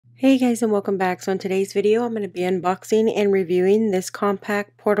Hey guys, and welcome back. So in today's video I'm going to be unboxing and reviewing this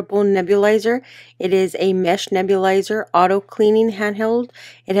compact portable nebulizer. It is a mesh nebulizer auto cleaning handheld.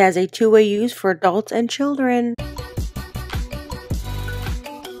 It has a two-way use for adults and children.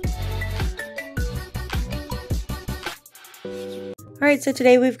 Alright, so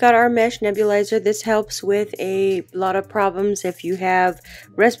today we've got our mesh nebulizer. This helps with a lot of problems if you have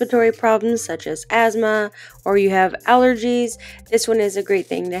respiratory problems such as asthma or you have allergies. This one is a great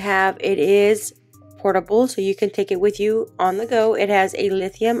thing to have. It is portable, so you can take it with you on the go. It has a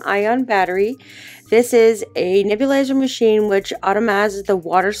lithium-ion battery. This is a nebulizer machine which atomizes the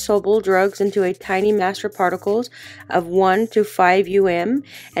water-soluble drugs into a tiny master particles of 1 to 5 UM,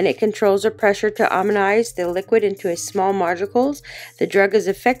 and it controls the pressure to atomize the liquid into a small molecules. The drug is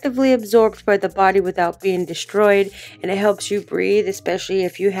effectively absorbed by the body without being destroyed, and it helps you breathe, especially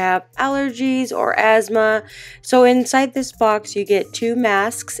if you have allergies or asthma. So inside this box you get 2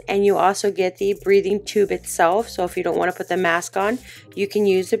 masks, and you also get the breathing tube itself. So if you don't want to put the mask on, you can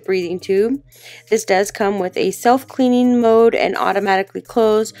use the breathing tube. This does come with a self-cleaning mode and automatically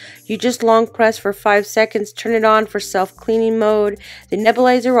close. You just long press for 5 seconds, turn it on for self-cleaning mode. The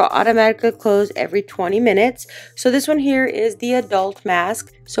nebulizer will automatically close every 20 minutes. So this one here is the adult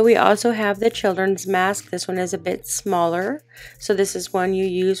mask. So we also have the children's mask. This one is a bit smaller. So this is one you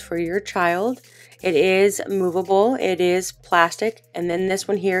use for your child. It is movable, it is plastic, and then this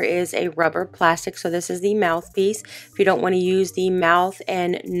one here is a rubber plastic, so this is the mouthpiece. If you don't want to use the mouth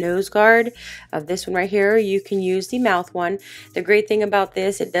and nose guard of this one right here, you can use the mouth one. The great thing about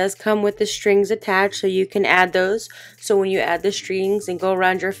this, it does come with the strings attached, so you can add those. So when you add the strings and go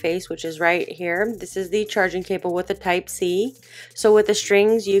around your face, which is right here, this is the charging cable with the Type-C. So with the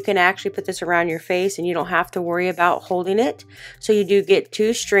strings, you can actually put this around your face and you don't have to worry about holding it. So you do get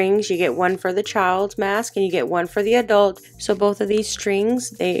 2 strings, you get one for the child mask and you get one for the adult. So both of these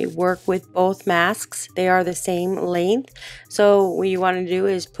strings, they work with both masks. They are the same length. So what you want to do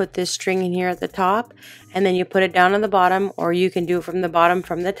is put this string in here at the top, and then you put it down on the bottom, or you can do it from the bottom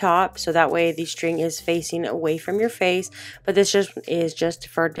from the top, so that way the string is facing away from your face. But this is just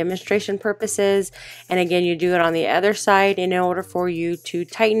for demonstration purposes. And again, you do it on the other side, and in order for you to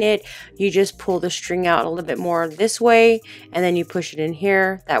tighten it, you just pull the string out a little bit more this way, and then you push it in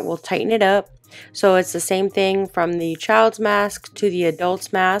here. That will tighten it up. So it's the same thing from the child's mask to the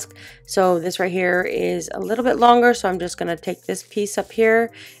adult's mask. So this right here is a little bit longer, so I'm just going to take this piece up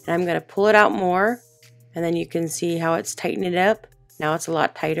here and I'm going to pull it out more, and then you can see how it's tightening it up. Now it's a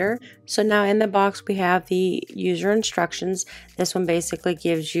lot tighter. So now in the box we have the user instructions. This one basically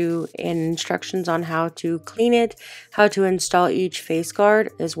gives you instructions on how to clean it, how to install each face guard,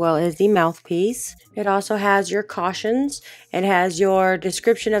 as well as the mouthpiece. It also has your cautions. It has your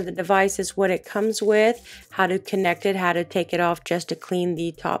description of the devices, what it comes with, how to connect it, how to take it off just to clean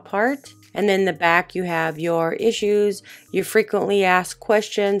the top part. And then in the back you have your issues, your frequently asked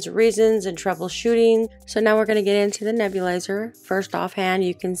questions, reasons, and troubleshooting. So now we're going to get into the nebulizer. First offhand,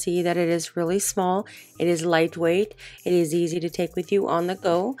 you can see that it is really small. It is lightweight. It is easy to take with you on the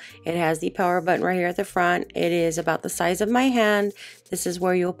go. It has the power button right here at the front. It is about the size of my hand. This is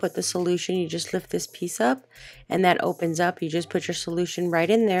where you'll put the solution. You just lift this piece up and that opens up. You just put your solution right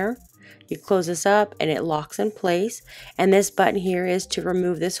in there. You close this up and it locks in place. And this button here is to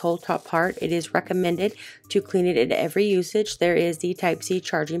remove this whole top part. It is recommended to clean it at every usage. There is the Type-C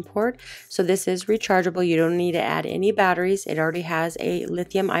charging port. So this is rechargeable. You don't need to add any batteries. It already has a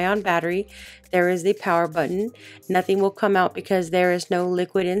lithium-ion battery. There is the power button. Nothing will come out because there is no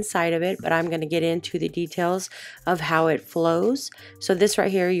liquid inside of it, but I'm going to get into the details of how it flows. So this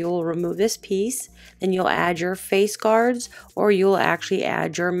right here, you will remove this piece, then you'll add your face guards, or you'll actually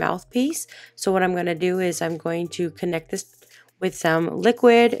add your mouthpiece. So what I'm going to do is I'm going to connect this with some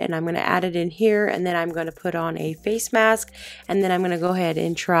liquid, and I'm going to add it in here, and then I'm going to put on a face mask, and then I'm going to go ahead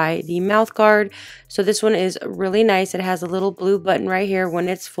and try the mouth guard. So this one is really nice. It has a little blue button right here when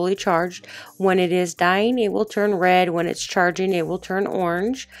it's fully charged. When it is dying, it will turn red. When it's charging, it will turn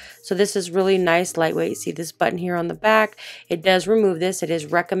orange. So this is really nice, lightweight. See this button here on the back? It does remove this. It is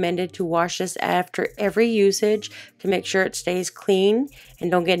recommended to wash this after every usage to make sure it stays clean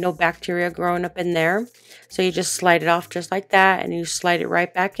and don't get no bacteria growing up in there. So you just slide it off just like that, and you slide it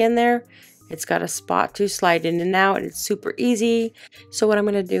right back in there. It's got a spot to slide in and out. It's super easy. So what I'm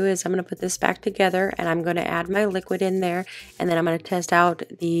going to do is I'm going to put this back together, and I'm going to add my liquid in there, and then I'm going to test out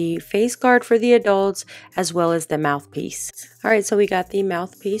the face guard for the adults as well as the mouthpiece. All right, so we got the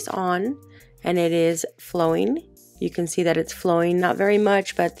mouthpiece on and it is flowing. You can see that it's flowing, not very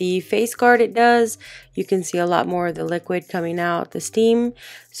much, but the face guard, it does. you can see a lot more of the liquid coming out, the steam.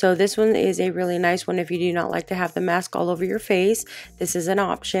 So this one is a really nice one if you do not like to have the mask all over your face. This is an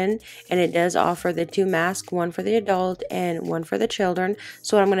option, and it does offer the 2 masks, one for the adult and one for the children.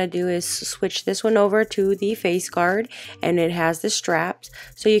 So what I'm going to do is switch this one over to the face guard, and it has the straps.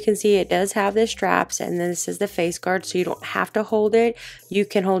 So you can see it does have the straps, and then this is the face guard, so you don't have to hold it. You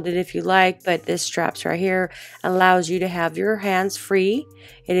can hold it if you like, but this straps right here allows you to have your hands free.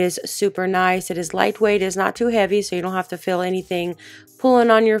 It is super nice. It is lightweight. It is not too heavy, so you don't have to feel anything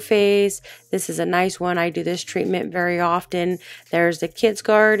pulling on your face. This is a nice one. I do this treatment very often. There's the kids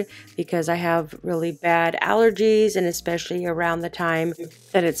guard because I have really bad allergies, and especially around the time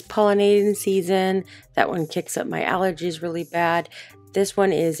that it's pollinating season, that one kicks up my allergies really bad. This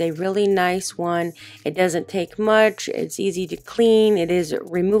one is a really nice one. It doesn't take much. It's easy to clean. It is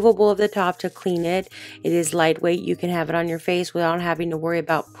removable of the top to clean it. It is lightweight. You can have it on your face without having to worry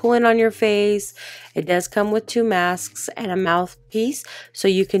about pulling on your face. It does come with 2 masks and a mouthpiece, so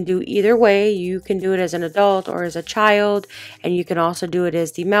you can do either way. You can do it as an adult or as a child, and you can also do it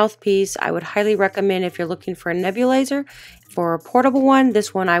as the mouthpiece. I would highly recommend, if you're looking for a nebulizer, for a portable one,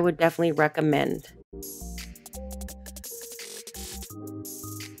 this one I would definitely recommend.